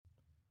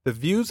The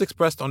views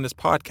expressed on this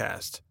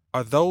podcast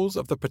are those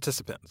of the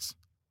participants,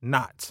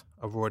 not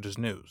of Reuters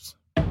News.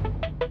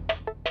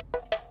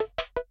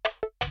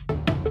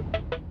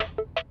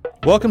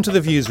 Welcome to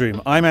the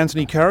Viewsroom. I'm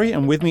Anthony Curry,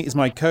 and with me is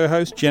my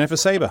co-host, Jennifer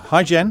Saber.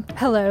 Hi, Jen.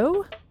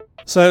 Hello.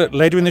 So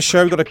later in the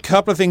show, we've got a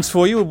couple of things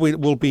for you.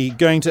 We'll be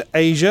going to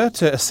Asia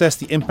to assess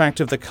the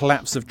impact of the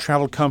collapse of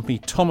travel company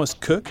Thomas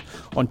Cook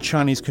on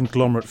Chinese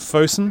conglomerate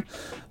Fosun.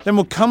 Then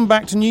we'll come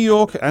back to New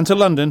York and to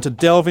London to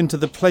delve into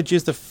the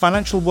pledges the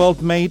financial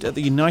world made at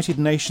the United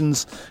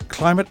Nations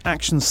Climate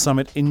Action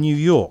Summit in New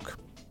York.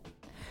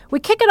 We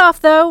kick it off,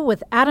 though,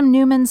 with Adam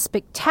Neumann's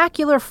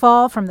spectacular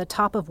fall from the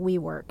top of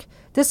WeWork.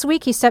 This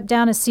week, he stepped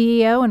down as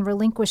CEO and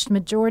relinquished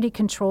majority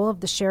control of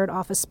the shared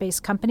office space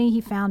company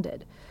he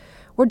founded.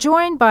 We're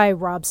joined by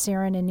Rob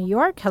Sarin in New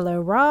York.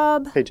 Hello,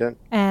 Rob. Hey, Jen.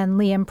 And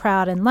Liam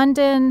Proud in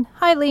London.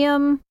 Hi,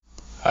 Liam.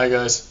 Hi,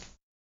 guys.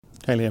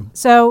 Hey, Liam.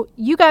 So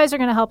you guys are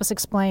going to help us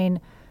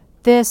explain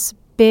this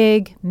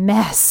big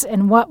mess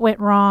and what went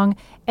wrong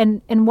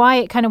and why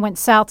it kind of went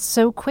south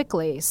so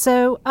quickly.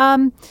 So,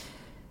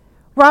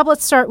 Rob,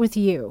 let's start with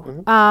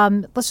you.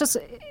 Let's just,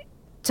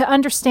 to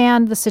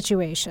understand the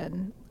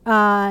situation,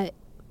 kind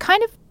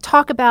of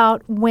talk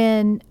about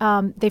when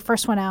they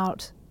first went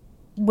out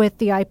with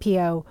the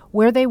IPO,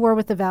 where they were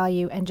with the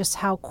value, and just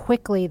how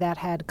quickly that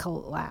had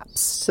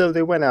collapsed. So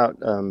they went out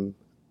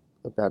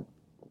about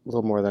a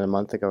little more than a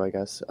month ago, I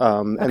guess.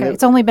 Okay,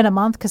 it's only been a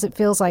month because it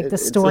feels like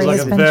this story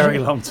has been a very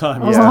long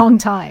time. A long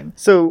time.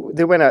 So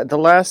they went out. The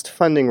last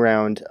funding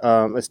round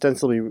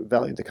ostensibly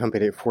valued the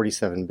company at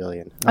 $47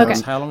 billion. Okay.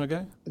 How long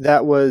ago?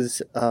 That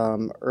was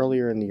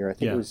earlier in the year. I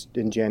think it was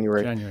in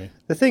January. January.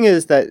 The thing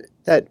is that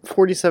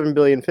 $47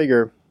 billion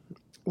figure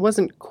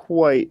wasn't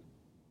quite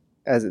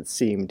as it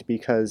seemed,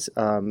 because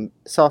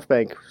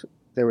SoftBank,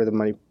 they were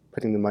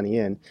putting the money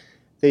in.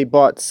 They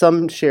bought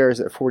some shares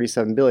at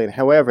 $47 billion.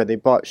 However, they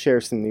bought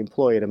shares from the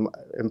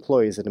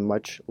employees at a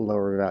much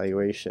lower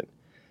valuation.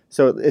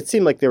 So it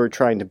seemed like they were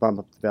trying to bump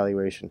up the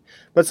valuation.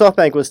 But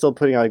SoftBank was still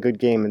putting out a good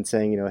game and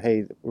saying,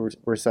 hey,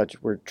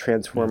 we're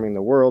transforming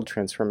the world,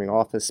 transforming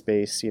office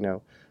space.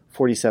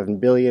 $47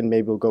 billion.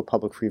 Maybe we'll go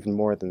public for even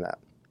more than that.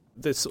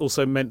 This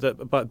also meant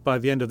that by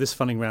the end of this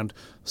funding round,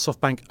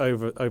 SoftBank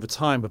over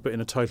time would put in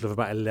a total of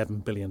about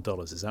 $11 billion.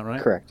 Is that right?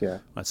 Correct, yeah.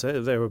 I'd say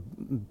they were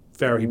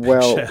very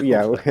big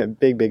shareholder. Yeah,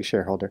 big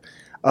shareholder.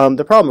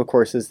 The problem, of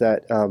course, is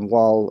that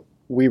while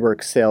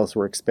WeWork sales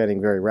were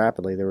expanding very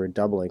rapidly, they were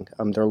doubling,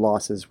 their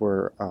losses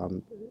were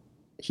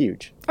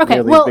huge. Okay,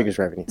 nearly well, as big as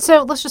revenue.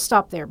 So let's just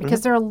stop there,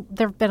 because there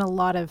have been a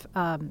lot of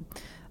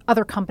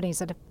other companies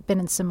that have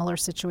been in similar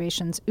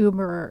situations.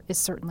 Uber is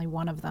certainly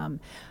one of them.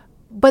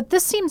 But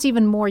this seems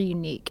even more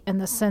unique in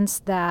the sense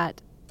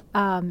that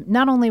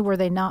not only were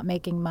they not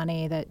making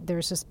money, that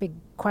there's this big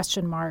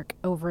question mark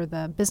over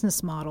the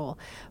business model,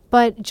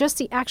 but just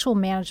the actual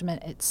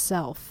management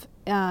itself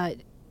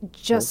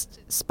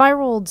just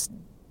spiraled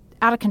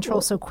out of control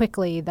so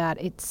quickly that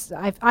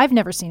I've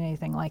never seen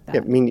anything like that.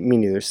 Yeah, me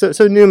neither.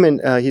 So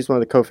Neumann, he's one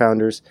of the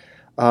co-founders.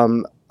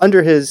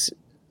 Under his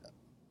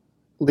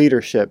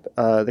leadership,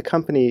 the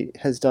company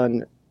has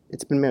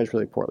it's been managed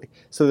really poorly.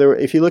 So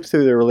if you look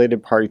through the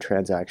related party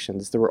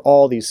transactions, there were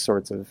all these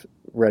sorts of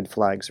red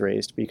flags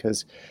raised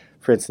because,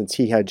 for instance,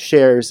 he had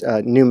shares,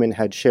 Neumann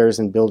had shares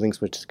in buildings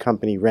which the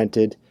company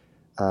rented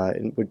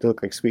and would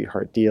look like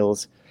sweetheart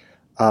deals.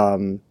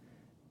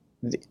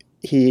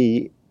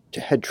 He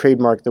had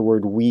trademarked the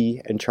word "we"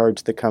 and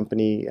charged the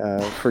company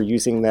for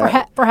using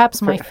that.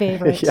 Perhaps my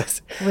favorite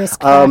yes.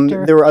 risk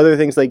factor. There were other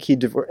things like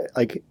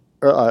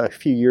a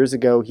few years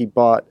ago, he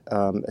bought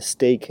a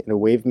stake in a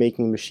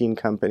wave-making machine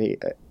company,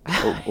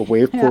 a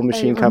wave pool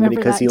machine company,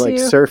 because he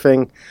likes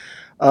surfing.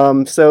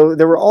 So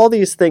there were all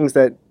these things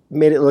that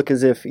made it look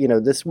as if,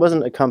 this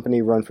wasn't a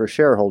company run for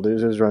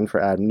shareholders, it was run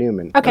for Adam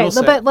Neumann. Okay,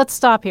 but let's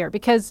stop here,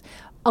 because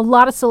a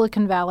lot of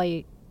Silicon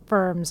Valley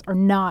firms are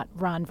not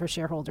run for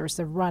shareholders.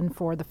 They're run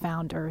for the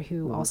founder,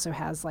 who also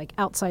has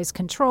outsized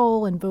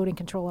control and voting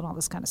control and all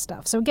this kind of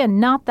stuff. So again,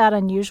 not that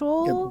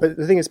unusual. Yeah, but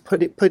the thing is,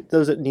 put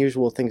those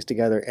unusual things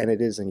together, and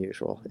it is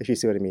unusual, if you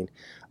see what I mean.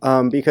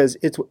 Because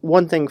it's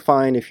one thing,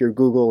 fine, if you're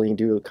Google and you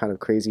do a kind of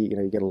crazy,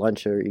 you get a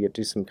lunch or you get to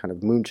do some kind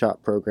of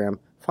moonshot program,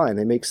 fine.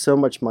 They make so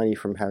much money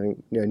from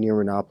having a near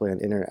monopoly on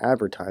internet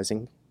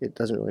advertising, it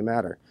doesn't really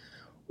matter.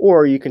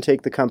 Or you can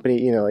take the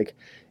company,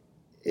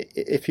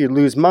 if you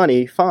lose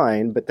money,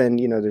 fine, but then,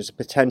 there's a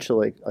potential,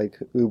 like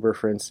Uber,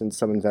 for instance,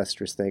 some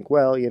investors think,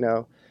 well,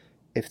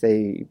 if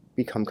they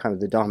become kind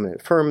of the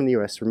dominant firm in the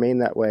U.S., remain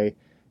that way,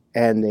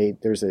 and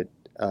there's a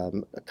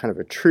kind of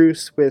a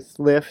truce with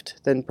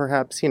Lyft, then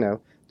perhaps, they're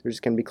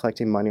just going to be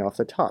collecting money off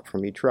the top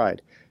from each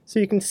ride.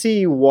 So you can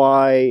see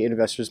why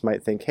investors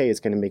might think, hey, it's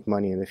going to make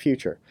money in the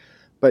future.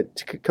 But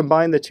to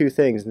combine the two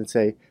things and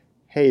say,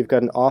 hey, you've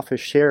got an office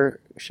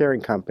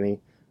sharing company,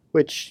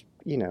 which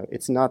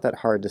it's not that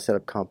hard to set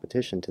up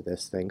competition to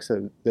this thing,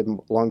 so the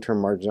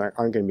long-term margins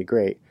aren't going to be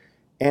great,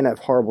 and have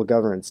horrible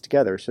governance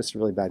together. It's just a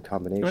really bad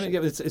combination.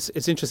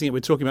 It's interesting that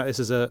we're talking about this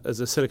as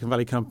a Silicon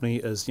Valley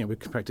company, as we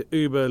compare it to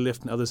Uber,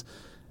 Lyft, and others.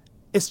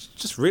 it's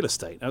just real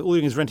estate. All you're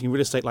doing is renting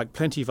real estate like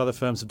plenty of other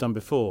firms have done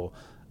before.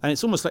 And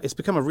it's almost like it's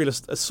become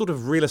a sort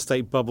of real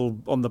estate bubble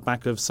on the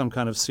back of some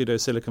kind of pseudo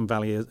Silicon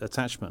Valley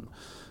attachment.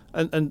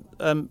 And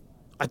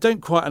I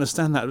don't quite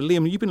understand that.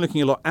 Liam, you've been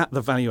looking a lot at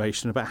the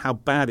valuation, about how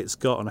bad it's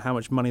got and how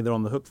much money they're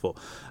on the hook for.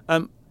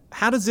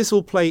 How does this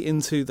all play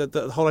into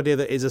the whole idea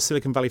that is a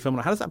Silicon Valley firm?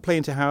 How does that play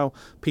into how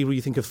people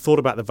you think have thought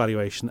about the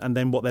valuation and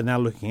then what they're now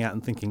looking at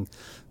and thinking,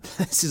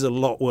 this is a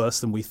lot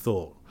worse than we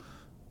thought,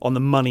 on the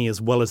money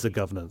as well as the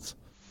governance?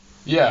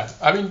 Yeah,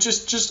 I mean,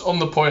 just on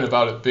the point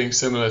about it being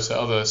similar to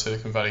other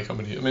Silicon Valley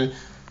companies, I mean,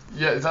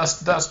 yeah,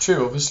 that's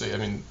true, obviously. I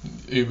mean,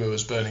 Uber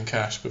was burning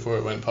cash before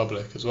it went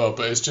public as well.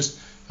 But it's just,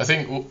 I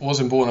think what's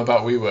important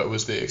about WeWork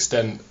was the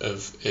extent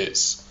of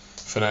its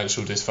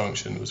financial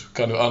dysfunction was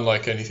kind of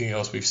unlike anything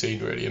else we've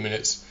seen, really. I mean,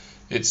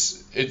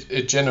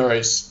 it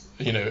generates,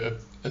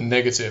 a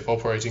negative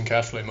operating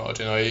cash flow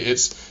margin.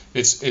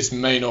 Its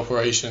main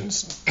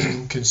operations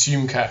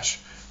consume cash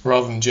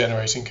rather than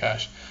generating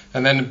cash.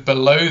 And then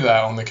below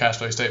that on the cash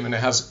flow statement, it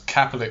has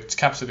capital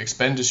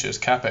expenditures,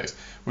 CapEx,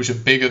 which are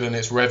bigger than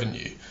its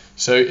revenue.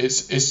 So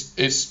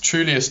it's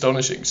truly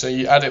astonishing. So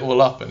you add it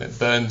all up and it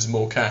burns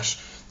more cash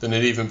than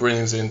it even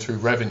brings in through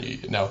revenue.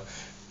 Now,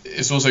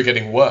 it's also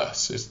getting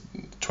worse.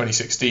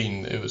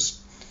 2016, it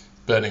was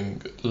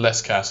burning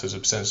less cash as a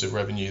percentage of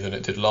revenue than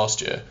it did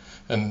last year.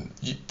 And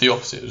the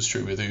opposite was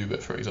true with Uber,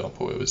 for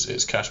example.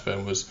 Its cash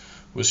burn was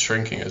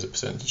shrinking as a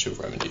percentage of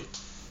revenue.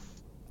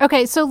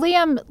 Okay, so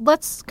Liam,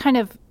 let's kind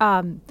of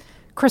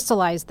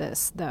crystallize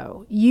this,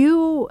 though.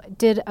 You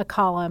did a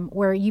column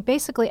where you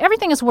basically,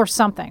 everything is worth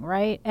something,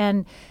 right?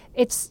 And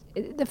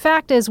the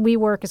fact is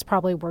WeWork is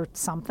probably worth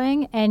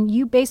something, and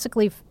you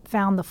basically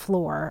found the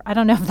floor. I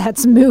don't know if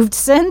that's moved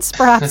since,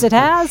 perhaps it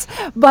has,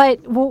 but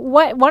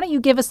why don't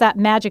you give us that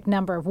magic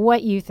number of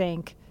what you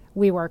think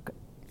WeWork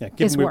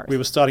is worth? We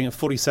were starting at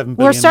 $47 billion.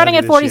 We're starting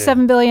at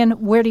 $47 billion.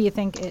 Where do you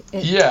think it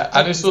Yeah,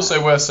 and it's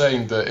also worth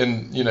saying that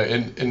in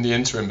the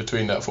interim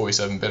between that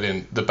 $47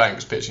 billion, the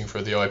banks pitching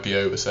for the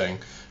IPO were saying,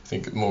 I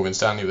think Morgan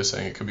Stanley was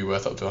saying it could be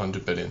worth up to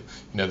 $100 billion.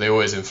 They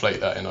always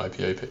inflate that in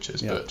IPO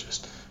pitches, but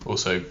just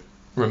also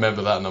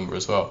remember that number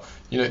as well.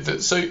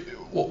 So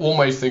one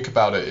way to think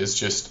about it is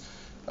just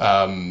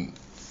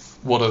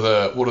what are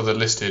the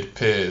listed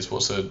peers?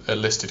 What's a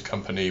listed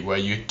company where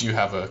you do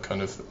have a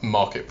kind of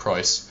market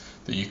price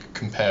that you can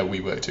compare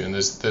WeWork to? And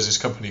there's this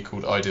company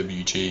called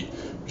IWG,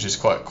 which is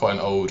quite an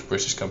old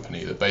British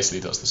company that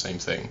basically does the same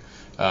thing,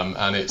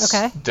 and it's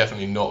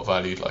definitely not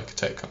valued like a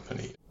tech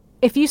company.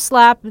 If you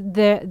slap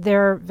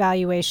their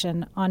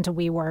valuation onto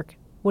WeWork,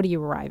 what do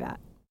you arrive at?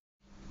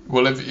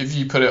 Well, if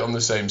you put it on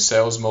the same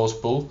sales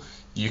multiple,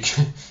 you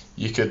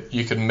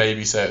could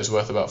maybe say it was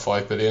worth about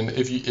 $5 billion.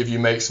 If you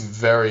make some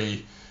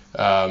very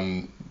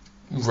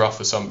rough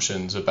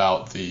assumptions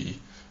about the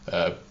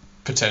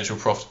potential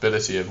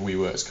profitability of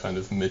WeWork's kind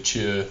of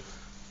mature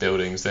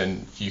buildings,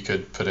 then you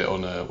could put it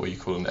on what you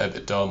call an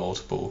EBITDA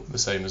multiple, the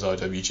same as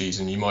IWG's,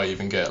 and you might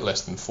even get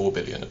less than $4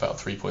 billion, about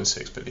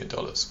 $3.6 billion.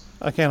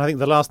 Okay, and I think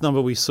the last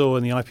number we saw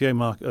in the IPO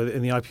market,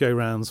 in the IPO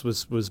rounds,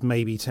 was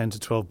maybe 10 to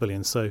 12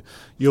 billion. So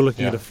you're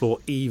looking at a floor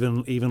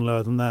even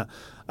lower than that.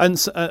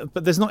 And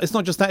but it's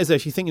not just that, is there?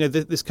 If you think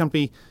this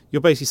company,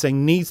 you're basically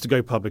saying needs to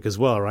go public as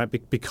well, right?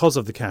 Because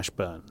of the cash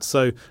burn.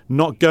 So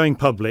not going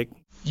public.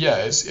 Yeah,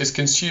 it's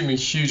consuming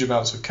huge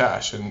amounts of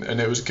cash, and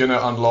it was going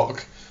to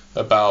unlock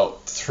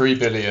about $3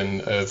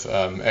 billion of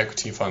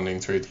equity funding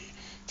through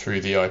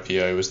the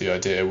IPO was the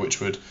idea, which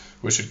would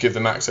give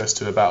them access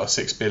to about a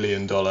 $6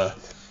 billion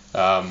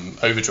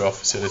overdraft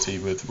facility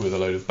with a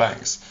load of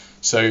banks.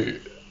 So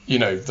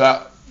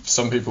that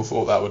some people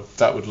thought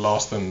that would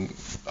last them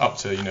up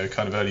to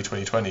kind of early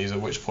 2020s,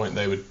 at which point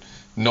they would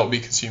not be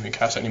consuming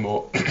cash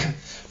anymore.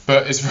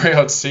 But it's very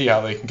hard to see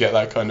how they can get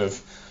that kind of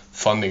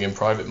funding in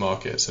private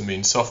markets. I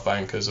mean,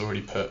 SoftBank has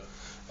already put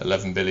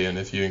 $11 billion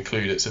if you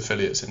include its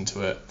affiliates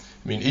into it.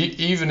 I mean,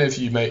 even if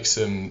you make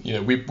some,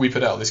 we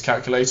put out this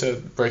calculator,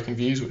 Breaking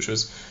Views, which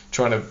was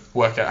trying to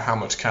work out how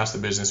much cash the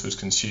business was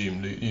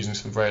consumed using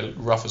some very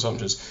rough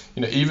assumptions.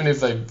 Even if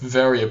they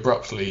very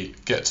abruptly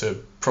get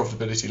to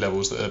profitability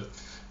levels that are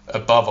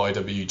above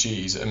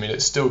IWG's, I mean,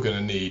 it's still going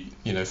to need,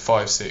 $5,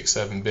 $6,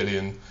 $7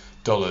 billion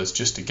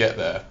just to get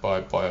there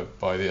by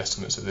the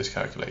estimates of this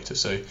calculator.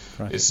 So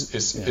right.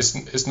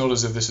 It's not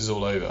as if this is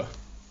all over.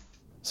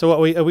 So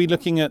are we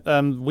looking at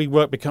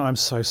WeWork becoming? I'm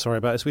so sorry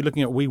about this. Are we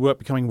looking at WeWork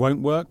becoming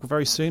won't work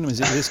very soon? Is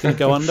this going to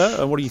go under?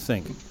 Or what do you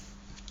think?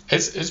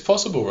 It's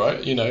possible, right?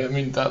 I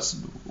mean, that's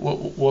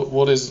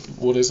what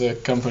is a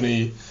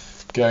company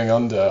going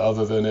under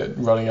other than it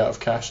running out of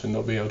cash and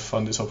not being able to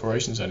fund its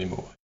operations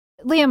anymore?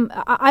 Liam,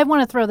 I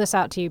want to throw this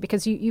out to you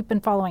because you've been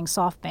following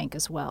SoftBank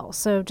as well.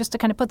 So just to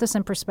kind of put this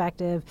in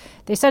perspective,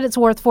 they said it's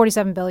worth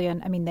 $47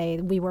 billion. I mean,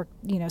 WeWork,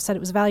 said it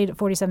was valued at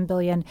 $47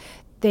 billion.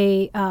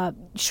 They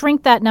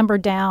shrink that number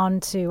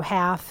down to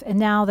half, and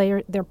now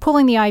they're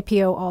pulling the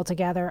IPO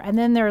altogether. And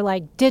then they're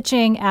like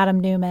ditching Adam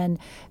Neumann.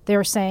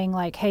 They're saying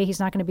like, hey, he's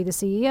not going to be the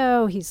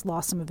CEO. He's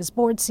lost some of his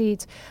board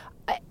seats.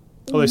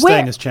 Although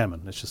staying as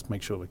chairman. Let's just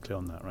make sure we're clear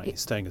on that, right?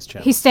 He's staying as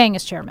chairman. He's staying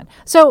as chairman.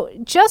 So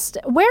just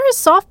where has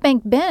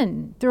SoftBank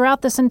been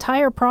throughout this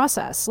entire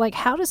process? Like,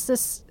 how does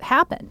this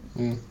happen?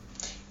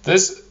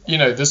 There's,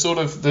 the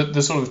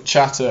sort of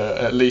chatter,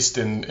 at least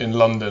in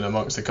London,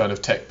 amongst the kind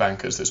of tech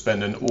bankers that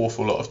spend an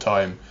awful lot of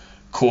time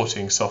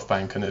courting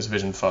SoftBank and its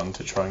Vision Fund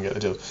to try and get the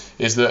deal,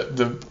 is that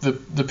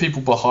the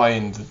people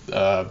behind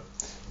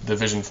the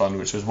Vision Fund,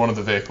 which was one of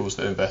the vehicles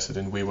that invested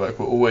in WeWork,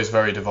 were always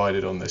very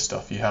divided on this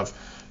stuff. You have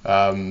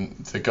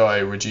the guy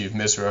Rajiv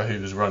Misra,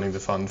 who was running the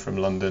fund from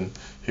London,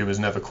 who was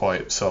never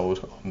quite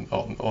sold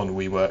on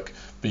WeWork.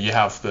 But you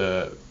have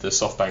the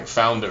SoftBank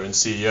founder and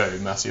CEO,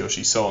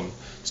 Masayoshi Son,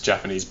 this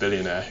Japanese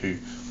billionaire, who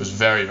was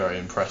very, very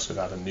impressed with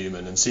Adam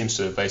Neumann and seems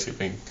to have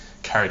basically been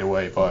carried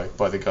away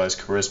by the guy's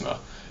charisma.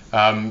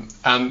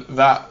 And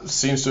that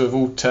seems to have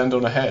all turned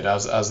on a head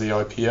as the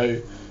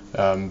IPO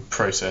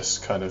process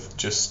kind of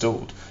just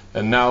stalled.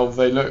 And now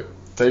they look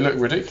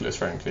ridiculous,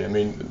 frankly. I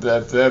mean,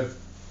 their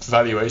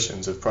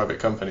valuations of private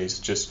companies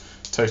just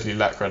totally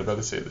lack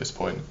credibility at this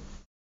point.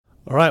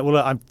 All right.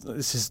 Well,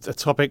 this is a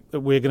topic that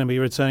we're going to be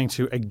returning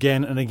to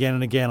again and again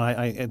and again.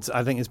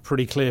 I think it's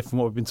pretty clear from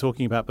what we've been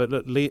talking about. But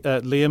look,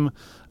 Liam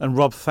and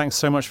Rob, thanks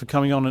so much for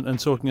coming on and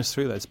talking us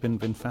through that. It's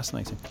been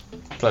fascinating.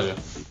 Pleasure.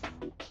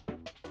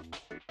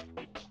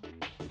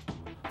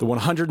 The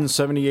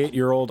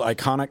 178-year-old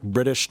iconic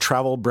British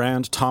travel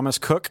brand Thomas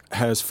Cook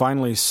has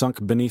finally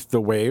sunk beneath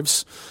the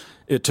waves.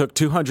 It took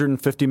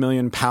 £250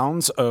 million of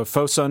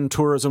Fosun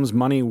Tourism's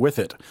money with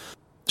it.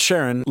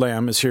 Sharon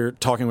Lamb is here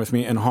talking with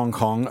me in Hong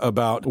Kong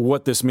about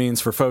what this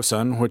means for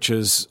Fosun, which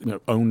is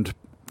owned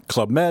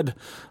Club Med,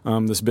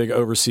 this big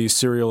overseas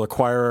serial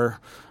acquirer.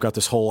 Got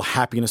this whole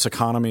happiness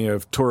economy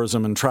of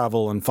tourism and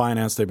travel and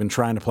finance they've been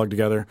trying to plug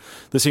together.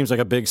 This seems like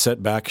a big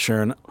setback.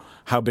 Sharon,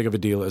 how big of a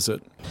deal is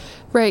it?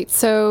 Right.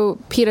 So,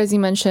 Pete, as you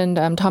mentioned,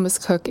 Thomas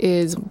Cook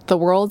is the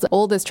world's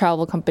oldest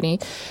travel company,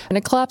 and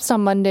it collapsed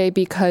on Monday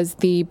because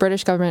the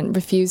British government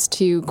refused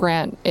to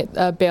grant it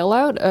a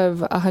bailout of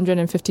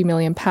 £150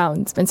 million.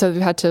 And so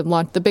they've had to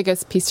launch the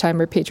biggest peacetime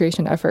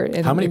repatriation effort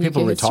in How many in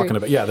people UK are we history. talking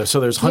about? Yeah, so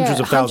there's hundreds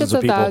of thousands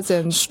of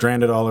people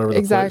stranded all over the place.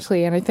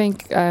 Exactly. And I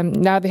think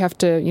now they have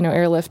to,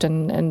 airlift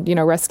and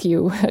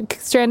rescue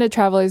stranded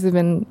travelers. Have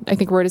been, I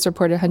think word is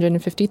reported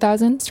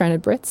 150,000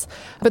 stranded Brits.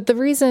 But the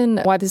reason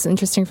why this is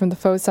interesting from the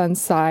Fosun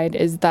side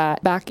is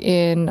that back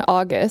in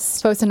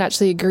August, Fosun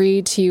actually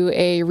agreed to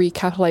a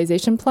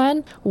recapitalization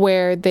plan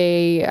where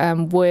they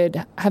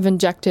would have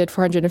injected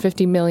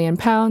 £450 million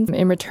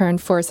in return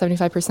for a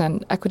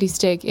 75% equity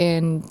stake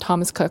in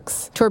Thomas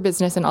Cook's tour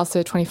business and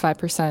also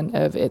 25%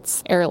 of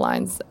its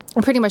airlines.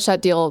 And pretty much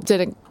that deal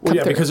didn't come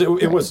through. Because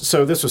it was,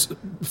 so this was,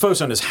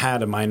 Fosun has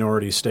had a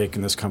minority stake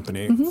in this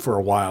company for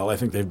a while. I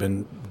think they've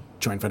been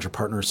joint venture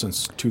partners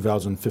since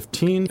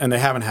 2015, and they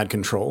haven't had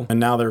control.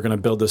 And now they're going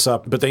to build this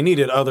up. But they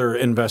needed other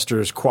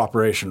investors'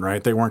 cooperation,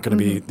 right? They weren't going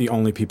to be the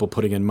only people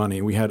putting in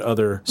money. We had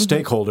other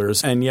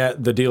stakeholders, and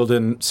yet the deal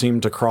didn't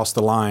seem to cross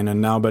the line, and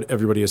now but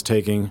everybody is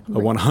taking a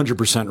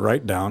 100%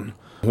 write-down.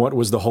 What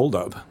was the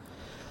holdup?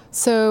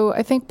 So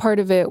I think part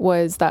of it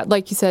was that,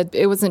 like you said,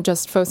 it wasn't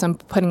just Fosun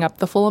putting up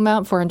the full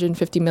amount.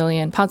 £450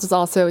 million was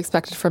also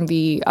expected from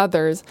the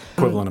others.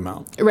 Equivalent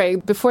amount.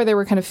 Right. Before there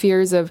were kind of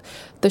fears of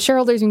the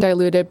shareholders being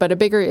diluted, but a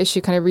bigger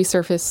issue kind of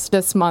resurfaced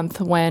this month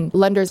when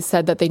lenders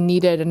said that they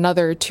needed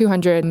another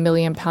 £200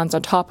 million on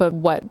top of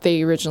what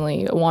they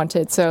originally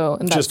wanted. So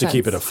in that just to sense,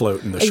 keep it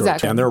afloat in the short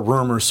term. And there are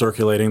rumors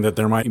circulating that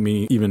there might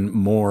be even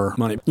more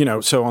money.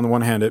 So on the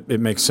one hand, it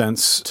makes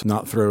sense to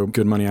not throw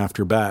good money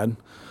after bad.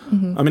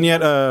 I mean,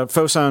 yet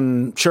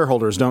Fosun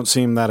shareholders don't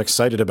seem that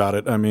excited about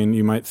it. I mean,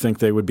 you might think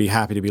they would be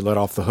happy to be let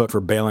off the hook for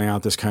bailing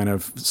out this kind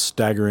of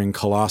staggering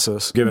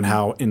colossus, given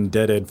how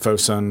indebted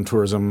Fosun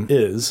Tourism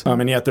is.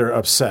 And yet they're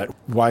upset.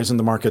 Why isn't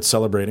the market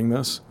celebrating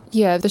this?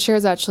 Yeah, the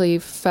shares actually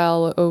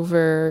fell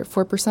over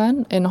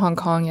 4% in Hong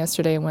Kong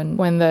yesterday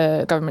when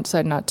the government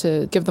decided not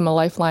to give them a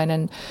lifeline.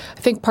 And I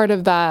think part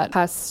of that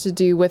has to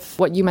do with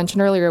what you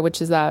mentioned earlier, which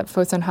is that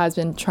Fosun has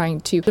been trying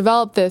to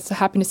develop this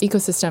happiness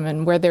ecosystem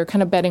and where they're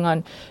kind of betting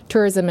on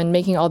tourism and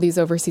making all these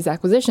overseas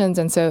acquisitions.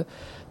 And so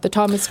the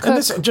Thomas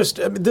Cook...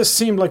 And this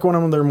seemed like one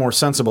of their more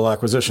sensible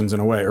acquisitions in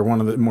a way, or one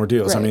of the more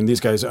deals. Right. I mean, these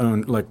guys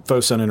own, like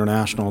Fosun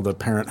International, the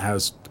parent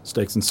has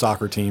stakes in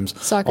soccer teams,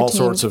 all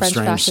sorts of French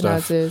strange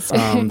stuff houses.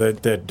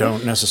 that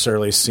don't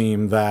necessarily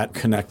seem that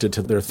connected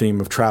to their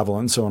theme of travel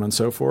and so on and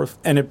so forth.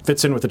 And it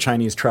fits in with the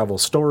Chinese travel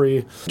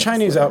story.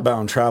 Chinese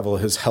outbound travel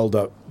has held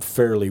up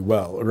fairly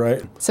well,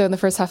 right? So in the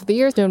first half of the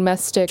year,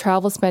 domestic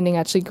travel spending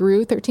actually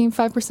grew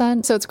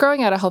 13.5%. So it's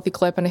growing at a healthy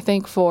clip. And I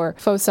think for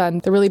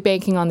Fosun, they're really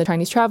banking on the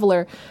Chinese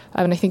traveler.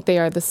 And I think they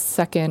are the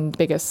second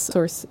biggest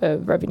source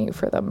of revenue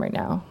for them right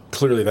now.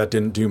 Clearly, that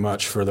didn't do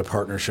much for the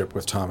partnership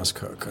with Thomas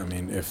Cook. I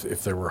mean, if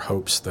there were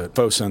hopes that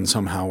Fosun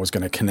somehow was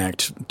going to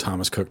connect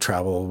Thomas Cook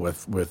travel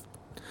with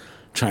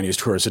Chinese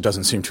tourists, it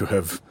doesn't seem to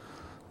have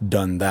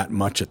done that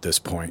much at this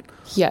point.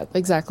 Yeah,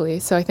 exactly.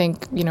 So I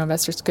think,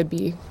 investors could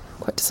be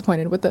quite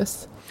disappointed with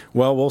this.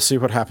 Well, we'll see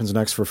what happens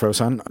next for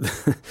Fosun.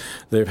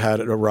 They've had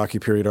a rocky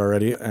period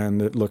already,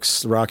 and it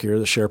looks rockier.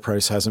 The share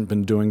price hasn't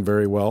been doing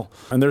very well.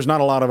 And there's not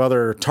a lot of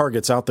other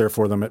targets out there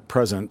for them at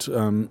present.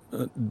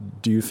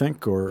 Do you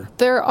think? Or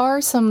there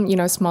are some,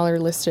 smaller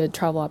listed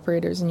travel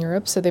operators in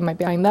Europe, so they might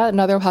be behind that.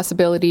 Another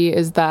possibility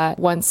is that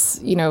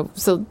once,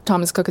 so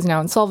Thomas Cook is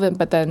now insolvent,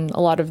 but then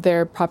a lot of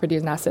their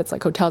properties and assets,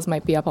 like hotels,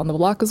 might be up on the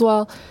block as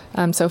well.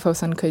 So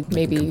Fosun could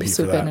maybe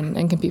swoop in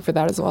and compete for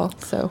that as well.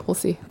 So we'll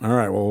see. All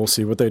right, well, we'll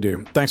see what they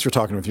do. Thanks for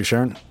talking with you,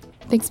 Sharon.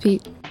 Thanks,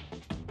 Pete.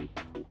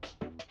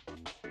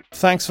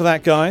 Thanks for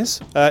that, guys.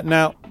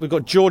 Now, we've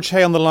got George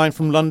Hay on the line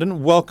from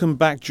London. Welcome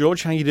back,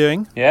 George. How are you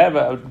doing? Yeah,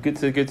 but good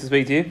to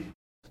speak to you.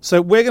 So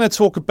we're going to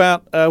talk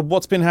about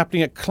what's been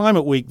happening at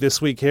Climate Week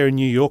this week here in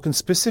New York, and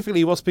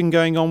specifically what's been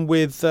going on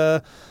with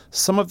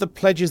some of the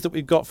pledges that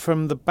we've got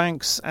from the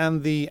banks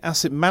and the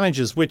asset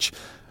managers, which,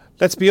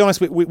 let's be honest,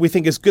 we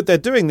think it's good they're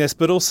doing this,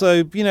 but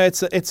also,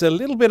 it's a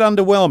little bit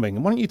underwhelming.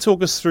 Why don't you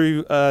talk us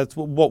through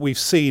what we've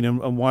seen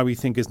and why we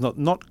think is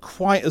not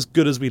quite as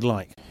good as we'd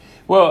like?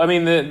 Well, I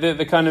mean,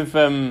 the kind of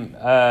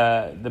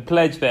the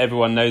pledge that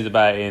everyone knows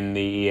about in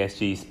the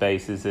ESG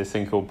space is this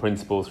thing called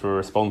Principles for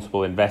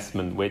Responsible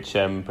Investment, which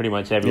pretty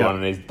much everyone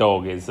and his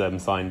dog is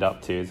signed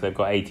up to. So they've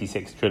got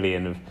 86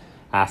 trillion of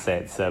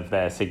assets of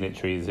their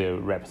signatories who are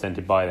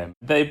represented by them.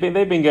 They've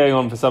been going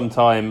on for some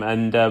time,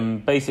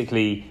 and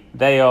basically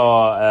they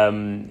are.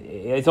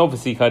 It's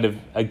obviously kind of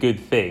a good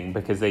thing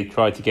because they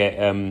try to get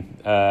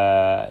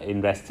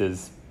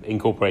investors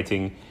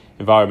incorporating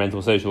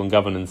environmental, social, and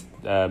governance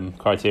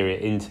criteria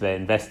into their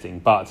investing.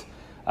 But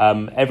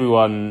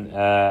everyone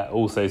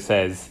also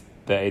says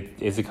that it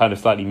is a kind of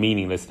slightly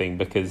meaningless thing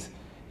because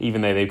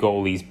even though they've got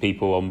all these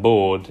people on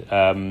board,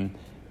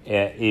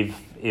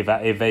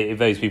 if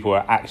those people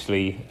are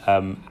actually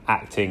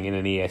acting in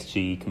an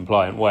ESG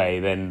compliant way,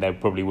 then there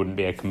probably wouldn't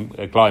be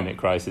a climate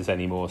crisis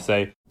anymore.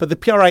 But the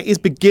PRI is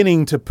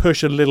beginning to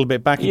push a little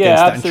bit back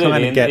against that and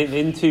trying to get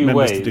in two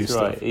members ways, to do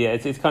stuff. Right? Yeah,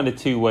 it's kind of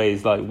two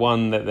ways. Like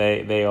one, that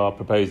they are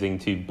proposing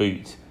to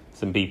boot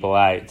some people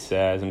out,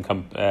 some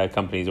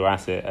companies or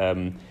asset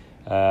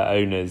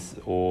owners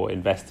or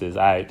investors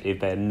out if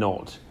they're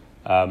not.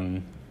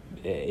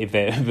 If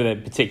they're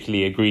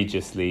particularly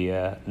egregiously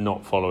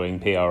not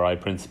following PRI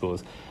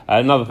principles.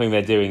 Another thing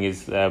they're doing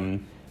is they're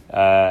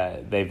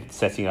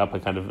setting up a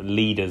kind of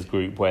leaders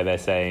group where they're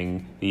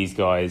saying these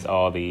guys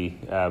are the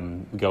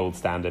gold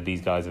standard,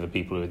 these guys are the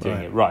people who are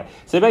doing it right.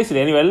 So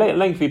basically, anyway,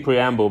 lengthy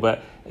preamble,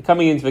 but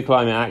coming into the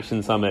Climate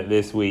Action Summit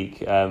this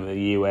week at the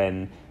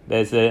UN,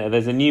 there's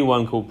a new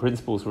one called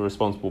Principles for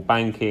Responsible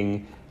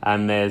Banking,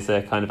 and there's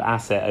a kind of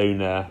asset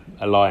owner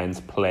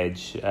alliance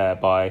pledge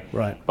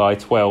by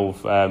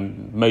 12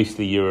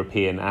 mostly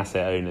European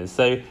asset owners.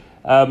 So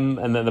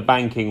and then the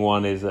banking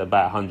one is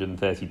about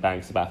 130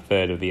 banks, about a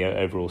third of the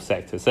overall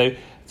sector. So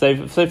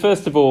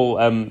first of all,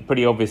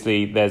 pretty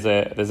obviously there's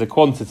a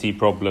quantity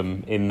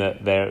problem in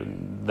that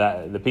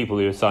the people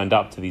who have signed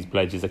up to these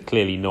pledges are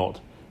clearly not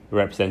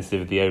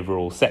representative of the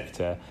overall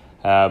sector.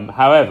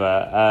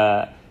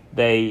 However,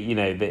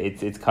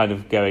 it's kind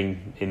of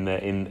going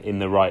in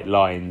the right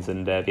lines,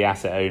 and the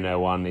asset owner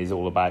one is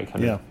all about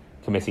kind of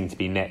committing to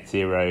be net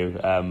zero,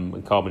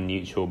 carbon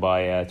neutral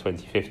by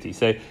 2050.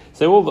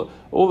 So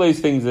all those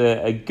things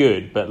are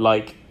good, but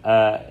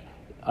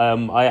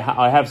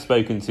I have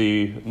spoken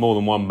to more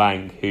than one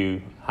bank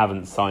who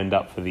haven't signed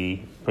up for the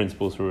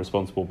Principles for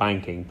Responsible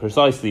Banking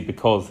precisely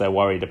because they're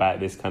worried about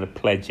this kind of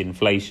pledge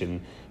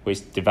inflation, which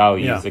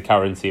devalues the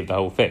currency of the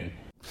whole thing.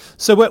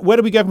 So where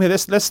do we go from here?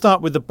 Let's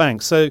start with the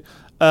banks. So,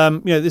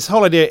 this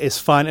whole idea is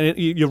fine, and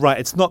you're right.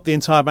 It's not the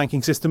entire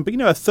banking system, but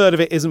a third of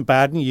it isn't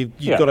bad, and you've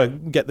got to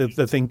get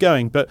the thing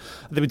going. But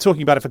they've been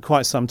talking about it for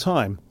quite some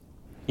time.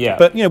 Yeah.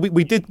 But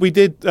we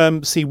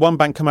did see one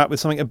bank come out with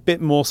something a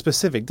bit more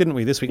specific, didn't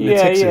we? This week,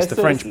 Natixis, the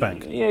French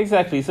bank. Yeah,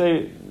 exactly.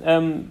 So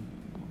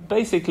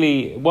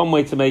basically, one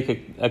way to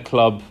make a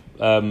club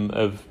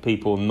of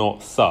people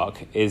not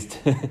suck is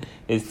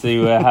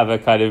to have a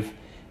kind of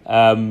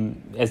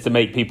as to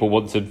make people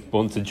want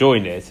to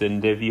join it.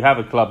 And if you have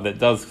a club that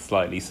does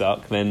slightly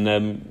suck, then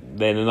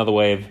another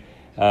way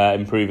of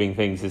improving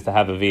things is to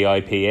have a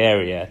VIP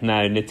area.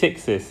 Now,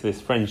 Natixis,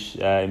 this French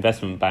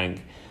investment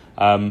bank,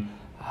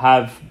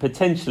 have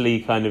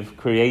potentially kind of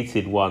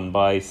created one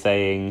by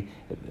saying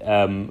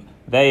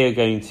they are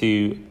going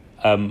to,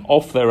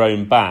 off their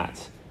own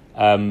bat,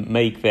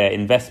 make their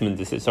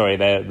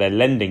their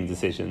lending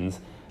decisions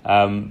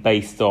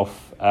based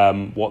off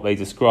what they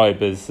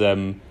describe as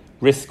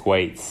risk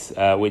weights,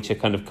 which are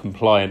kind of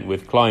compliant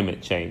with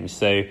climate change.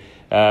 So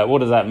what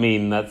does that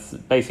mean? That's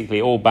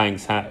basically all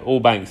banks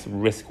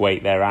risk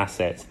weight their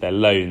assets, their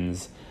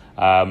loans,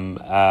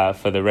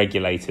 for the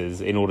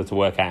regulators in order to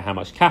work out how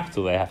much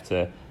capital they have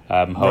to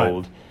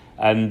hold.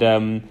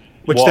 And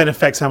which then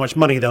affects how much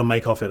money they'll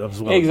make off it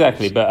as well.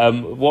 Exactly, but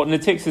what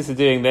Natixis are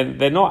doing,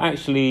 they're not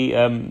actually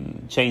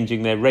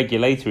changing their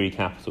regulatory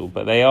capital,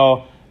 but they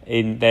are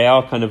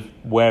kind of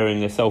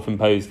wearing a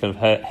self-imposed kind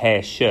of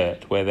hair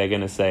shirt where they're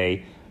going to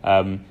say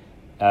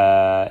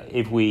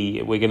if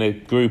we're going to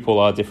group all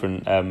our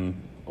different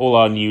all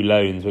our new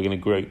loans, we're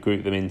going to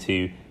group them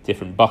into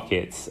different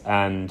buckets,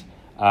 and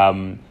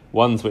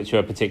ones which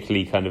are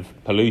particularly kind of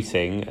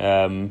polluting,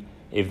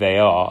 if they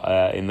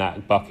are in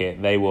that bucket,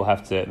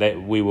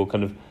 we will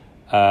kind of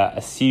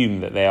assume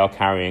that they are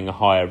carrying a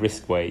higher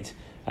risk weight,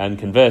 and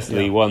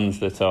conversely, ones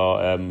that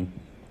are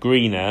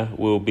greener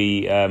will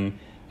be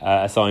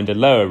assigned a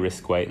lower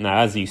risk weight. Now,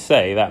 as you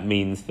say, that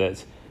means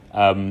that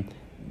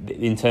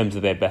in terms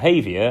of their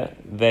behaviour,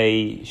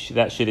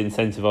 that should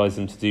incentivise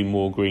them to do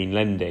more green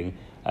lending,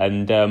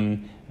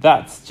 and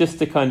that's just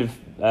a kind of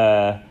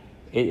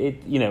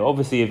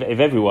obviously if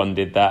everyone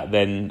did that,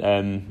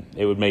 then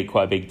it would make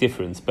quite a big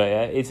difference. But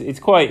it's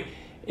quite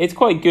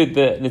good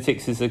that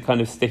Natixis are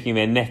kind of sticking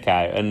their neck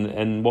out,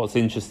 and what's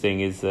interesting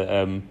is that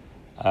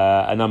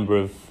a number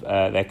of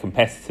their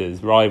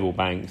competitors, rival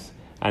banks,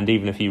 and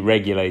even a few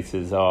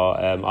regulators are,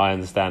 I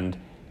understand,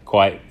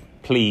 quite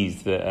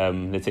pleased that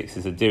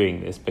Natixis are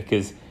doing this,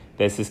 because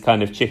there's this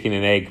kind of chicken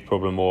and egg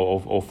problem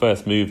or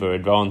first mover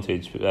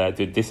advantage,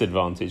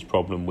 disadvantage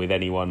problem with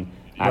anyone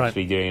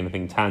actually doing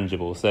anything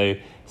tangible. So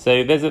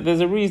there's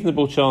a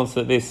reasonable chance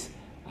that this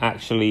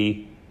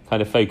actually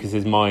kind of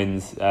focuses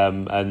minds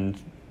and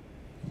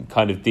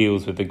kind of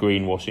deals with the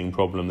greenwashing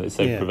problem that's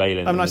so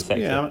prevalent in the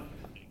sector.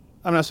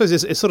 I suppose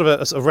it's sort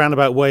of a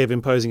roundabout way of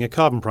imposing a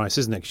carbon price,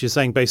 isn't it? Because you're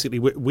saying basically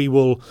we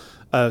will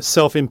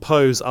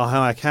self-impose our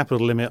higher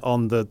capital limit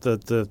on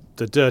the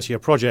dirtier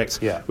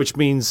projects, which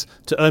means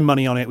to earn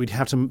money on it, we'd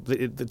have to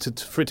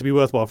for it to be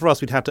worthwhile for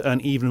us, we'd have to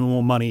earn even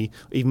more money,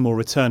 even more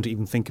return to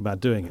even think about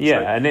doing it.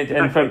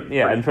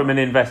 And from an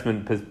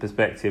investment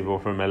perspective or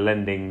from a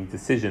lending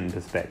decision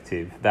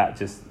perspective, that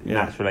just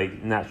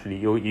naturally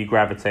you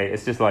gravitate.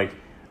 It's just like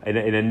in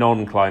a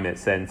non-climate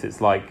sense,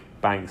 it's like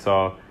banks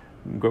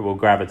will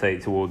gravitate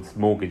towards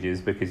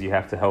mortgages because you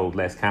have to hold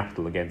less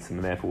capital against them,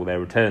 and therefore their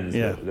returns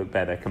look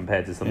better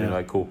compared to something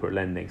like corporate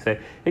lending. So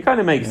it kind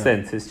of makes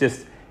sense. It's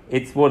just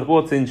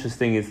what's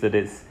interesting is that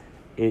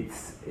it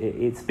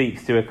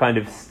speaks to a kind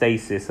of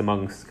stasis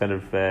amongst kind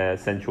of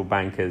central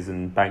bankers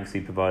and bank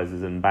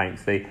supervisors and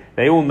banks.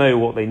 They all know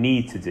what they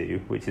need to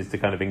do, which is to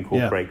kind of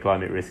incorporate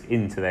climate risk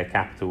into their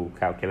capital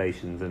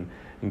calculations and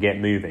get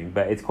moving.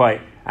 But it's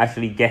quite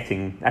actually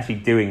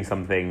doing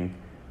something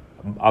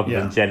other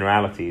than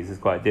generalities is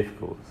quite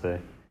difficult. So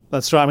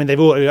that's right. I mean, they've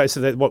all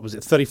said, what was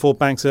it, 34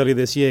 banks earlier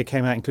this year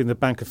came out, including the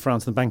Bank of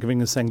France and the Bank of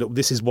England, saying, look,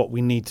 this is what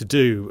we need to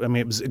do. I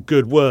mean, it was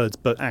good words,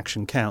 but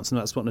action counts, and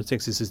that's what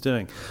Natixis is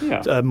doing,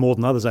 more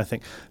than others, I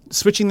think.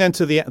 Switching then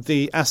to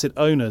the asset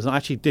owners, I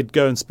actually did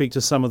go and speak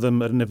to some of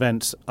them at an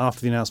event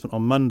after the announcement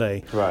on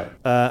Monday. Right.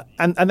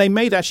 And they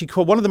made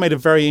one of them made a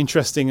very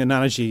interesting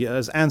analogy,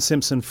 as Anne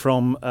Simpson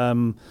from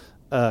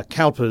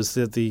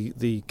CalPERS,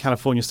 the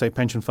California State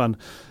Pension Fund,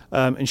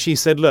 and she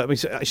said, "Look,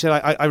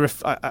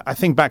 I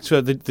think back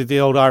to the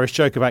old Irish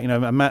joke about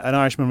an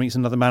Irishman meets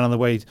another man on the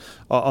way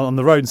on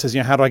the road and says,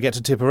 how do I get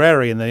to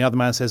Tipperary? And the other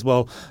man says,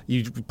 well,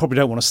 you probably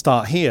don't want to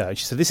start here." And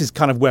she said, "This is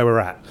kind of where we're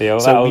at.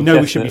 So we know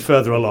we should be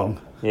further along."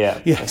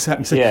 Yeah,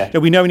 exactly. So,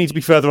 we know we need to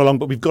be further along,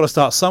 but we've got to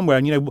start somewhere.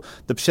 And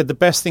the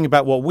best thing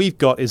about what we've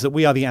got is that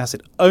we are the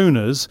asset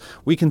owners.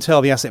 We can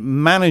tell the asset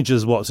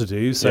managers what to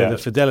do. So the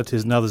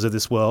Fidelities and others of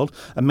this world,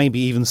 and maybe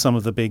even some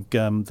of the big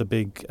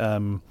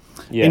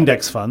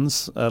index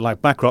funds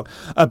like BlackRock.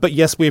 But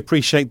yes, we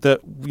appreciate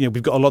that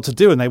we've got a lot to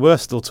do, and they were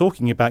still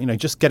talking about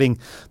just getting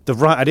the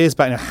right ideas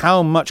about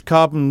how much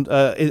carbon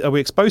are we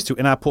exposed to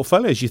in our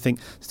portfolios. You think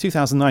it's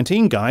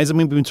 2019, guys? I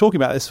mean, we've been talking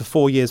about this for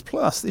 4 years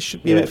plus. This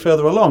should be a bit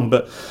further along,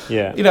 but.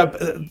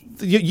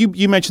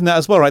 You mentioned that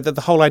as well, right? That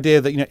the whole idea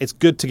that it's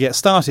good to get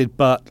started,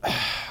 but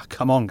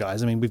come on,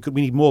 guys. I mean,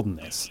 we need more than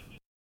this.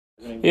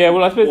 Yeah,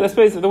 well, I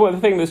suppose the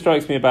thing that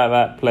strikes me about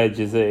that pledge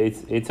is that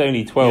it's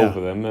only 12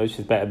 of them, which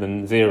is better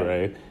than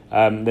 0.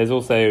 There's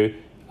also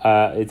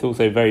it's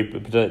also very,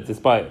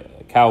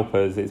 despite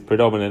CalPERS, it's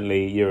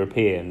predominantly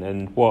European.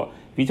 And if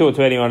you talk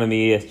to anyone in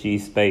the ESG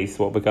space,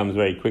 what becomes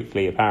very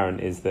quickly apparent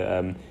is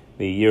that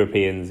the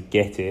Europeans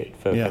get it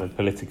for kind of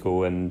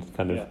political and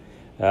kind of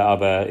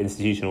other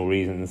institutional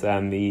reasons,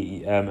 and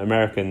the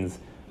Americans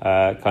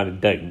kind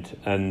of don't.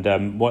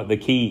 And what the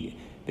key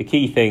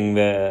thing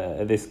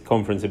at this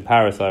conference in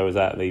Paris I was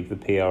at, the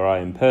PRI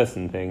in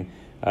person thing,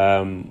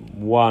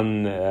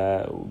 one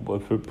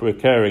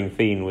recurring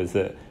theme was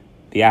that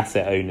the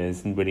asset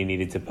owners really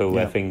needed to pull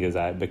their fingers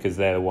out, because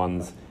they're the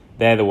ones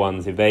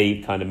if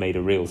they kind of made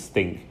a real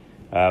stink,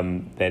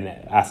 then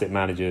asset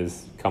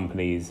managers,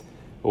 companies,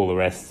 all the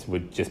rest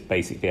would just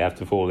basically have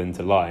to fall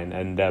into line.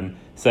 And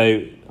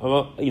so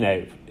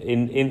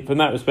from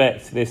that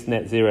respect, this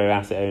Net Zero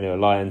Asset Owner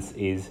Alliance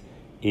is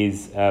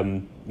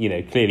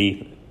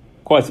clearly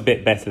quite a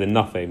bit better than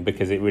nothing,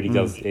 because it really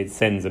does, it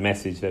sends a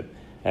message that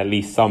at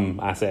least some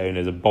asset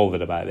owners are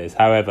bothered about this.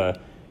 However,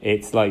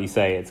 it's like you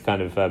say, it's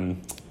kind of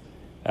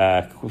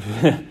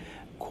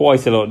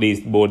quite a lot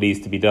more needs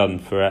to be done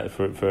for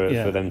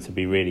them to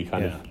be really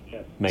kind of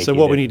make. So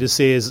what we need to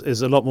see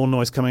is a lot more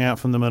noise coming out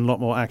from them and a lot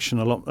more action,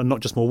 and not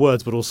just more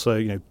words, but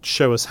also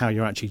show us how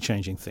you're actually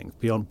changing things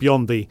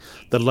beyond the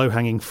low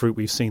hanging fruit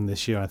we've seen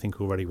this year. I think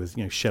already with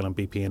Shell and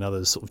BP and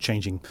others sort of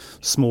changing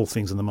small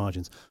things in the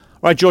margins.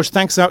 All right, George,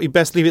 thanks out. You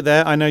best leave it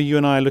there. I know you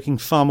and I are looking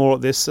far more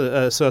at this,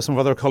 so are some of our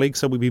other colleagues,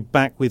 so we'll be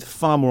back with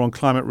far more on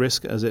climate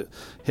risk as it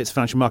hits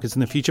financial markets in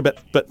the future.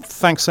 But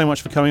thanks so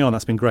much for coming on.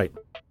 That's been great.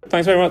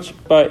 Thanks very much.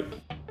 Bye.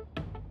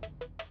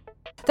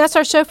 That's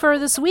our show for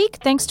this week.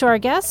 Thanks to our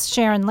guests,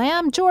 Sharon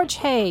Lamb, George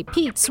Hay,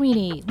 Pete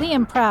Sweeney,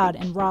 Liam Proud,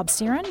 and Rob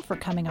Searon for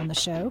coming on the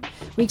show.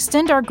 We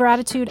extend our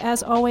gratitude,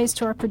 as always,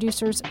 to our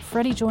producers,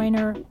 Freddie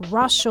Joyner,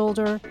 Ross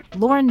Shoulder,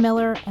 Lauren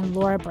Miller, and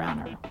Laura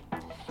Browner.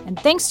 And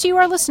thanks to you,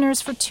 our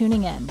listeners, for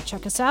tuning in.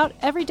 Check us out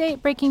every day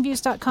at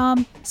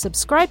breakingviews.com.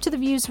 Subscribe to the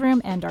Viewsroom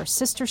and our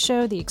sister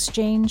show, The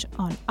Exchange,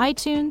 on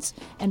iTunes.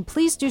 And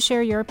please do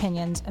share your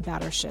opinions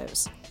about our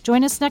shows.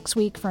 Join us next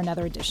week for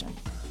another edition.